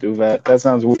want to do that. That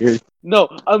sounds weird. no,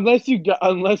 unless you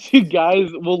guys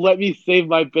will let me save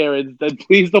my parents, then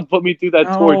please don't put me through that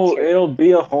torture. It'll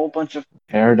be a whole bunch of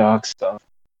paradox stuff.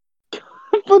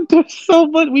 But there's so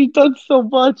much. We've done so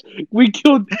much. We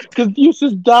killed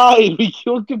Confucius. Died. We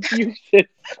killed Confucius.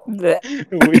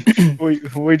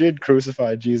 we did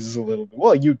crucify Jesus a little bit.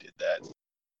 Well, you did that.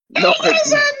 No, It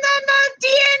is in the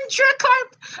the intracarp!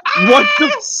 What the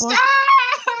fuck? Stop!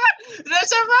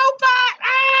 There's a robot!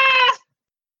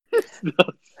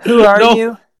 Who are No.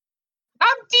 you?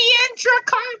 I'm the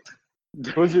intracarp!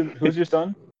 Who's your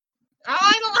son? Oh,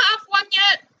 I don't have one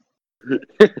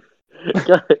yet!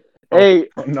 Hey,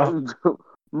 Oh, no.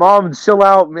 Mom, chill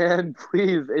out, man.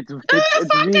 Please, it's me.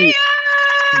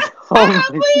 Oh I'm my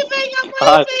leaving! I'm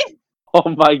God. leaving! Oh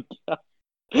my god,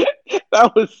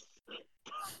 that was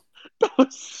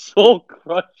soul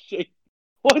crushing.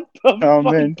 What the Oh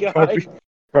fuck, man, guys?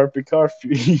 Carp,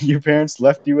 your parents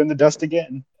left you in the dust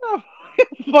again. Oh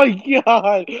my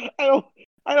god,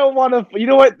 I don't want to. You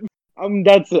know what?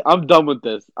 That's it. I'm done with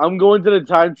this. I'm going to the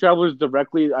time travelers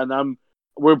directly, and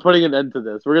we're putting an end to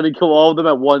this. We're gonna kill all of them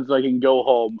at once, so I can go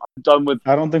home. I'm done with.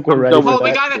 I don't think we're I'm ready done for with Oh, we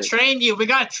that. gotta shit. train you. We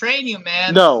gotta train you,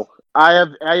 man. No, I have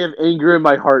anger in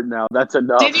my heart now. That's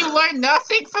enough. Did you learn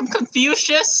nothing from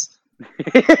Confucius?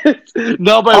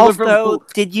 No, but I went Also, from.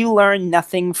 did you learn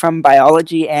nothing from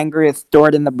biology? Anger is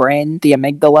stored in the brain, the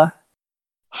amygdala.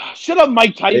 Shut up,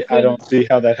 Mike Tyson. I don't see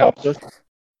how that helps us.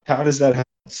 How does that help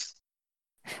us?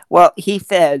 Well, he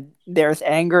said there's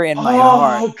anger in my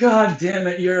heart. Oh god damn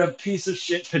it! You're a piece of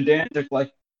shit, pedantic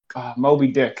like Moby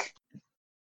Dick.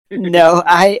 No,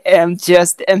 I am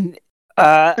just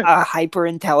a hyper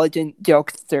intelligent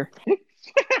jokester.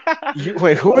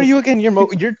 Wait, who are you again? You're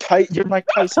Mike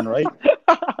Tyson, right?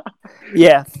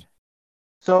 Yes.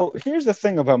 So here's the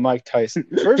thing about Mike Tyson.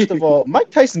 First of all, Mike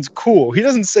Tyson's cool. He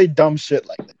doesn't say dumb shit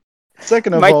like that.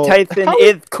 Second of Mike all, Tyson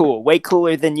is cool, way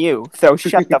cooler than you. So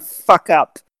shut the fuck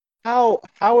up. how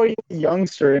are you a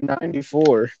youngster in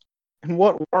 '94? In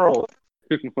what world?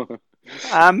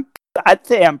 I'd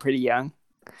say I'm pretty young.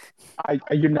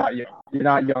 You're not young. You're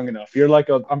not young enough. You're like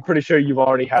I'm pretty sure you've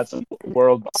already had some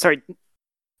world. Sorry,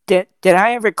 did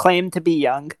I ever claim to be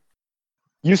young?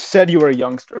 You said you were a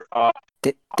youngster.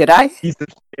 Did I? Piece of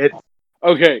shit.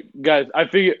 Okay, guys, I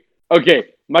figure. Okay,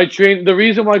 the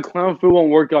reason why clown food won't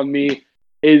work on me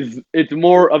is it's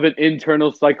more of an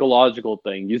internal psychological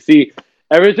thing. You see,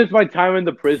 ever since my time in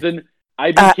the prison,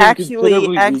 I became considerably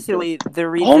weaker. Actually, the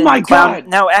reason Oh my God!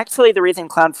 the reason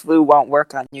clown flu won't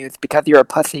work on you is because you're a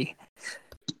pussy.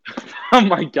 Oh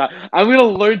my god! I'm gonna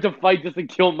learn to fight just to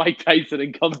kill Mike Tyson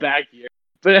and come back here.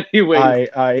 But anyway,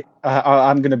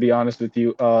 I'm gonna be honest with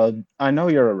you. I know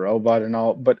you're a robot and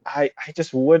all, but I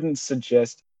just wouldn't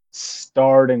suggest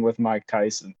starting with Mike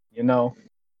Tyson. You know,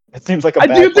 it seems like a I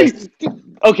bad do place. think.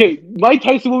 Okay, Mike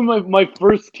Tyson will be my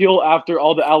first kill after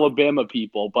all the Alabama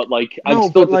people, but like I'm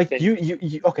still but like the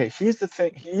you okay. Here's the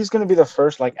thing. He's gonna be the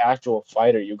first like actual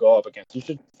fighter you go up against. You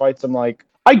should fight some like.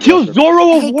 I killed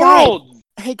Zorro of Hey, Worlds.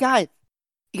 Hey guys,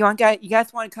 you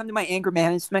guys want to come to my anger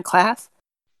management class?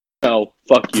 No,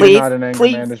 fuck you. You're Please, not in anger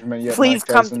please, management yet, please Mike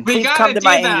come. Tyson. We Please gotta come to do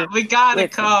my that. anger. We gotta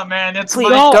Listen. come, man. It's Please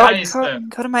Mike No, Tyson.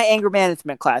 go to my anger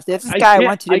management class. There's this I guy I can't-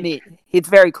 want you to I- meet. He's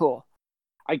very cool.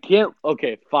 I can't.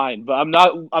 Okay, fine, but I'm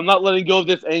not letting go of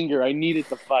this anger. I need it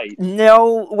to fight.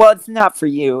 No, well, it's not for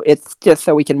you. It's just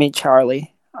so we can meet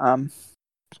Charlie. Who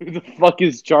the fuck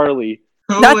is Charlie?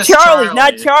 Who Not is Charlie,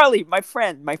 not Charlie. My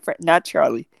friend, not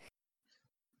Charlie.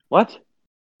 What?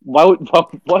 What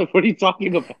are you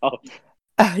talking about?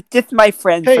 Just my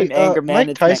friend Hey, from anger Mike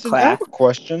management Tyson, I class. have a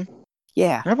question.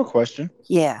 Yeah, I have a question.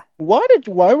 yeah.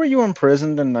 Why were you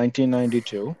imprisoned in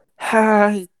 1992?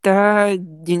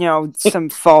 Some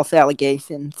false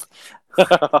allegations.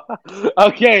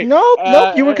 Okay.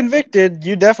 Nope, you were convicted.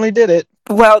 You definitely did it.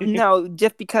 Well, no,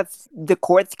 just because the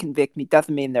courts convict me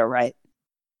doesn't mean they're right.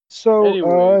 So,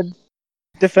 Anyways.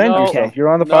 defend No. yourself. You're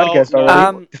on the No, podcast no.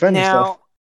 already. Defend yourself.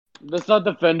 Let's not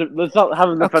defend it. Let's not have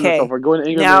him defend Okay. himself. We're going to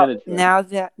anger now management.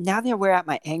 now that we're at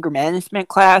my anger management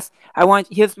class,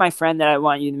 here's my friend that I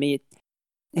want you to meet.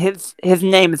 His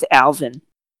name is Alvin.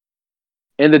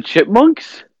 And the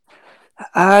chipmunks?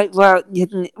 Well,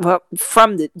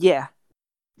 yeah.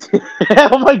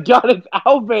 Oh my god, it's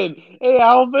Alvin! Hey,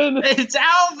 Alvin! It's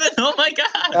Alvin. Oh my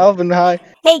god. Alvin, hi.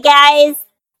 Hey guys!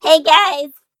 Hey guys!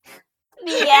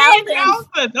 Me, It's Alvin!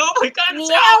 Alvin. Oh my god, it's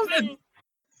Me, Alvin. Alvin!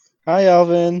 Hi,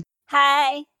 Alvin.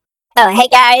 Hi! Oh, hey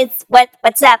guys!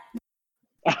 What's up?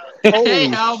 Holy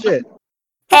Alvin. shit.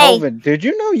 Hey! Alvin, did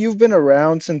you know you've been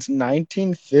around since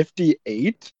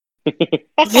 1958?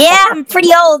 Yeah, I'm pretty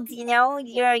old, you know?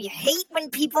 You hate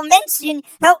when people mention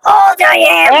how old I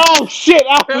am! Oh shit,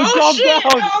 Alvin, Oh calm shit.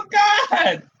 down! Oh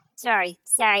god. Sorry,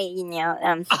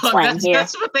 Oh, slang here.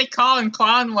 that's what they call in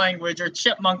clown language or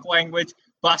chipmunk language,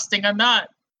 busting a nut.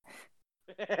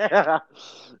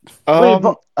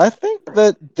 I think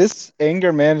that this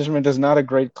anger management is not a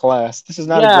great class. This is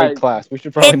not a great class. We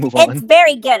should probably move It's on.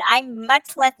 very good. I'm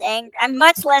much less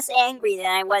angry than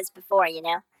I was before, you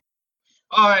know?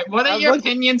 All right, what are I'd your like to-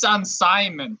 opinions on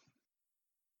Simon,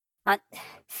 What?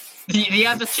 the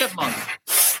other chipmunk?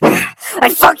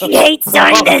 I fucking hate Oh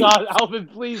Simon. God, Alvin,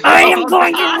 please. I no. am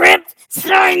going to rip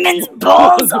Simon's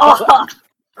balls off.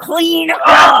 Clean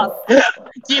off.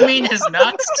 Do you mean his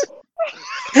nuts?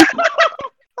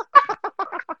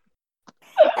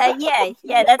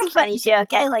 Yeah, that's a funny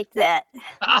joke. I like that.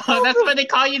 Oh, that's why they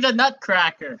call you the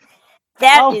Nutcracker.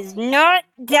 That Oh. is not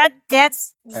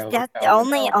that's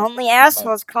only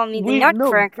assholes call me the Wait, no.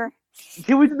 Nutcracker.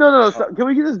 Can we Can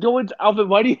we just go into Alvin?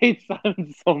 Why do you hate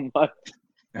Simon so much?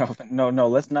 No.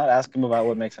 Let's not ask him about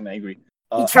what makes him angry.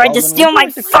 He tried to Alvin, steal would you my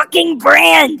like to- fucking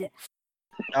brand.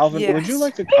 Alvin, would you Yes.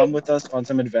 like to come with us on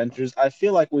some adventures? I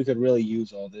feel like we could really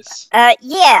use all this.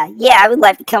 Yeah, I would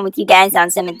love to come with you guys on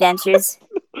some adventures.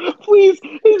 Please,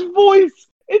 his voice.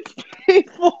 It's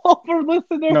painful for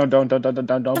listeners. No, don't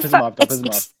piss him off. Don't piss him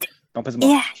off. Don't piss him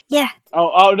off. Yeah.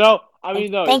 Oh no. I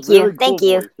mean no. Thank it's really you, cool thank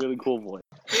you. voice, really cool voice.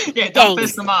 Yeah, don't Thanks,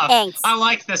 piss them off. thanks. I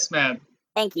like this man.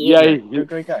 Thank you. Yeah. You're a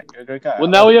great guy. You're a great guy. Well,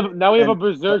 now we have a and-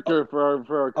 berserker for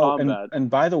our Oh, combat. and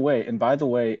by the way,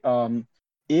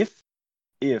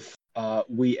 if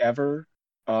we ever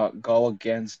go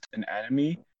against an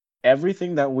enemy,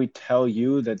 everything that we tell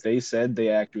you that they said, they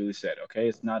actually said. Okay,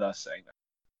 it's not us saying that.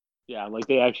 Yeah, like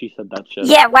they actually said that shit.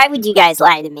 Yeah, why would you guys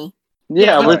lie to me?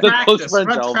 Yeah, let's we're the practice. close friends,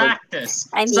 Let's Alvin. practice.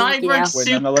 I mean, Cyborg you know. Wait,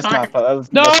 soup let's not. cart.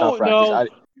 Let's not No, practice.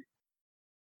 no.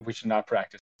 We should not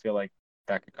practice. I feel like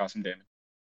that could cause some damage.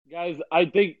 Guys, I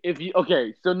think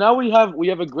so now we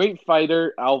have a great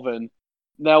fighter, Alvin.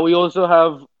 Now we also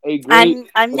have a great.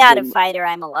 I'm not a fighter.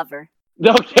 I'm a lover.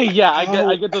 Okay, yeah, I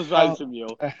How- get those vibes from you.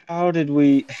 How did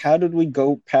we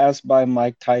go past by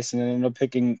Mike Tyson and end up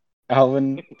picking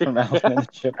Alvin from Alvin and the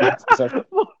Chipmunks? Sorry.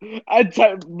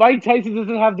 Mike Tyson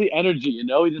doesn't have the energy, you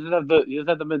know. He doesn't have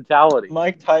the mentality.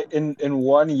 In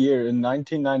 1 year, in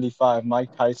 1995,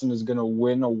 Mike Tyson is gonna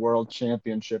win a world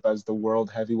championship as the world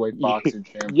heavyweight boxing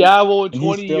champion. Yeah, well, in And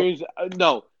 20 he's still- years,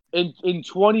 no. In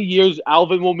 20 years,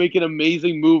 Alvin will make an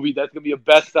amazing movie that's gonna be a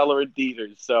bestseller in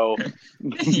theaters. So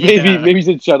maybe you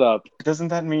should shut up. Doesn't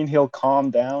that mean he'll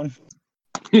calm down?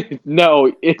 No,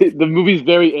 the movie's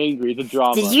very angry. It's a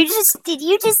drama. Did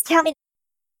you just tell me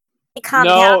to calm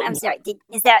No. down? I'm sorry.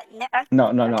 Is that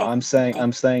no? No. Okay. I'm saying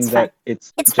It's that fine.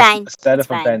 it's It's just fine. a set It's of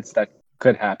fine. events that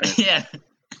could happen. Yeah,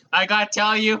 I gotta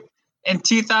tell you, in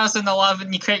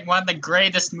 2011, you create one of the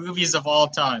greatest movies of all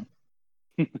time.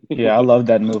 Yeah, I love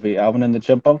that movie, Alvin and the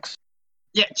Chipmunks.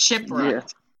 Yeah,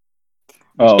 Shipwrecked.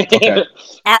 Oh, okay.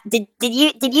 Did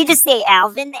you just say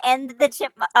Alvin and the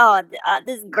Chipmunk? Oh,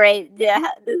 this is great. Yeah,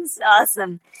 this is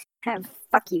awesome.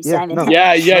 Fuck you, Yeah, Simon. no.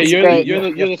 Yeah, That's you're great.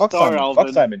 the Fuck star, Simon. Alvin.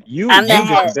 Fuck Simon. You I'm the just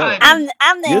head. built.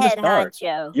 I'm the You're the head star.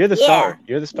 honcho. You're the Yeah. star.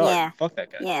 You're the star. Yeah. Fuck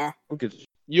that guy. Yeah. Who gives a shit?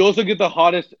 You also get the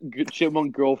hottest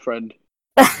chipmunk girlfriend.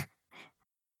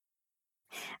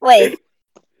 Wait.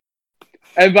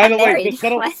 And by I'm the way, married. just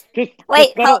settle. What? Just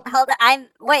Wait. settle. Hold on.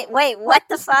 Wait. What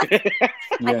the fuck? Yeah,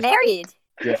 I'm married.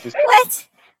 yeah, just What?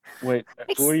 wait.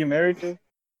 Who are you married to?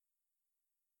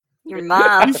 Your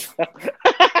mom.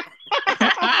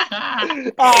 Ah, I'm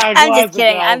just classic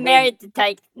kidding. I'm Alvin. married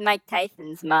to Mike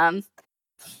Tyson's mom.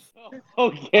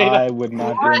 Okay. I would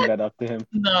not bring that up to him.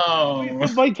 No.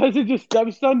 Mike Tyson just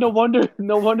stepson. No wonder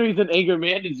he's in anger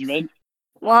management.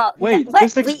 Well, Wait, what?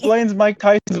 this explains Mike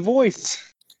Tyson's voice.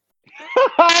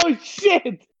 Oh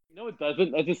shit! No, it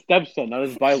doesn't. That's his stepson, not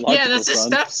his biological Yeah, that's his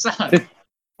son. stepson.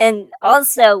 And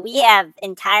also, we have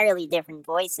entirely different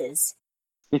voices.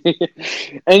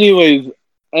 anyways,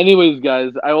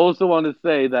 guys, I also want to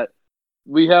say that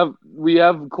we have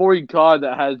Corey Cod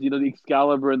that has the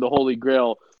Excalibur and the Holy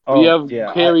Grail. We have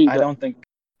Carrie. I don't think.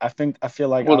 I feel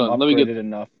like Hold I'm on, let me upgraded get-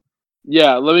 enough.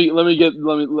 Yeah,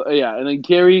 and then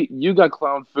Carrie, you got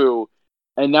Clown Fu,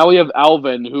 and now we have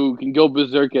Alvin who can go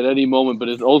berserk at any moment, but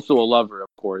is also a lover, of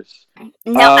course.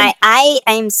 No, I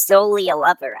am solely a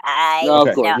lover. No, of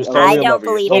Okay, course. No, You're solely I a don't lover. You're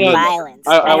believe solely in a lover. violence.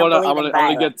 I don't want believe in to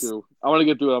violence.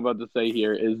 get to what I'm about to say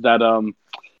here is that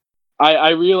I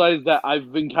realized that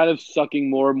I've been kind of sucking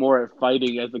more and more at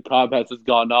fighting as the Codpast has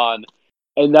gone on,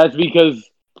 and that's because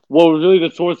what was really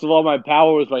the source of all my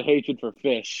power was my hatred for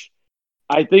fish.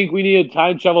 I think we need to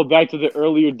time travel back to the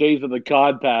earlier days of the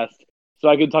Codpast so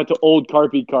I can talk to old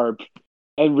Carpy Carp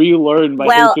and relearn my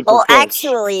hatred for fish.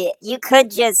 Actually, you could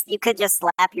just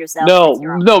slap yourself. with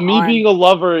your No, me arm being a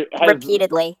lover has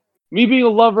repeatedly. made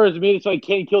it so I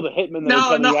can't kill the hitman. No,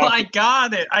 I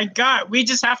got it. We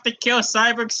just have to kill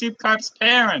Cyborg Soup Carp's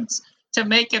parents to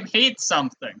make him hate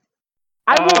something.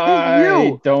 I will hate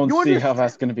you. I don't You see under- how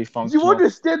that's going to be functional. You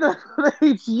understand that I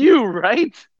hate you,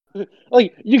 right?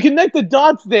 Like, you connect the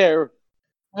dots there.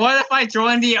 What if I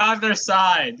join the other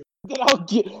side? then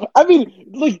I mean,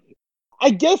 like, I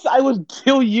guess I would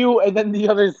kill you and then the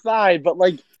other side, but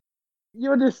like,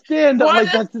 you understand that, What like,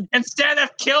 if that's instead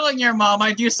of killing your mom,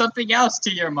 I do something else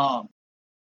to your mom?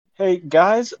 Hey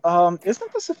guys,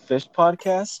 isn't this a fish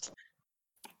podcast?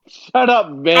 shut up,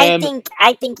 man.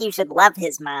 I think you should love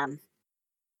his mom.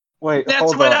 Wait, That's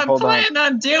hold what on, I'm hold on, planning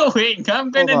on doing. I'm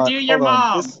hold gonna on, do your hold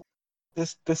on. mom.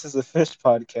 This is a fish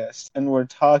podcast, and we're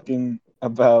talking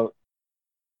about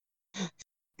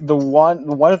the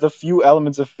one of the few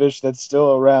elements of fish that's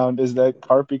still around is that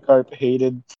Carp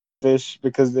hated fish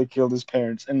because they killed his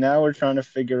parents, and now we're trying to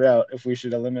figure out if we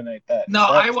should eliminate that. No,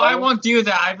 I won't do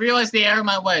that. I realize they are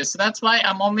my way, so that's why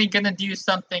I'm only gonna do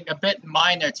something a bit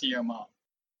minor to your mom.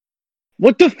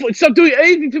 What the fuck? Stop doing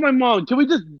anything to my mom. Can we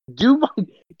just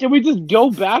Can we just go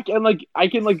back and like I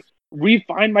can like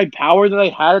refine my power that I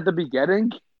had at the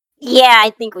beginning? Yeah,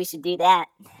 I think we should do that.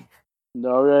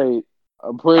 All right.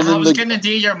 I'm putting I in was the. gonna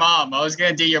do your mom. I was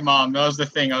gonna do your mom. That was the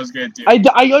thing I was gonna do.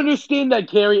 I understand that,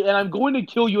 Carrie, and I'm going to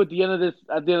kill you at the end of this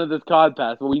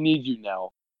Codpast, but we need you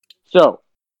now. So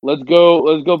let's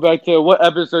go back to what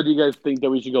episode do you guys think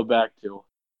that we should go back to?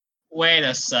 Wait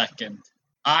a second.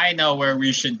 I know where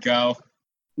we should go.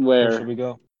 Where should Where? we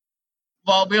go?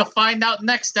 Well, we'll find out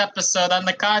next episode on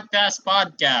the Codpast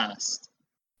podcast.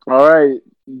 All right.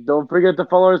 Don't forget to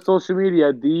follow our social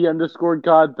media,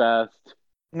 @the_Codpast.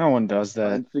 No one does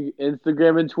that.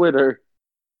 Instagram and Twitter.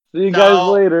 See you No, guys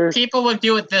later. people will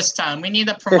do it this time. We need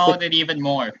to promote it even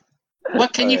more.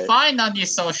 What can you Alright. find on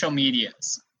these social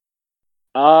medias?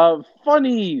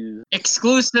 Funnies.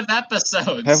 Exclusive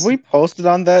episodes. Have we posted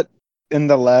on that in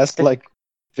the last like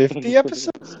 50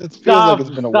 episodes? It feels like it's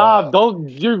been a while. Don't,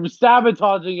 you're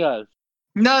sabotaging us.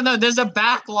 No, there's a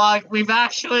backlog.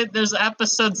 There's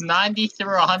episodes 90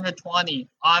 through 120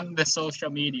 on the social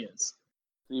medias.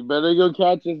 You better go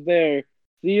catch us there.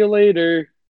 See you later.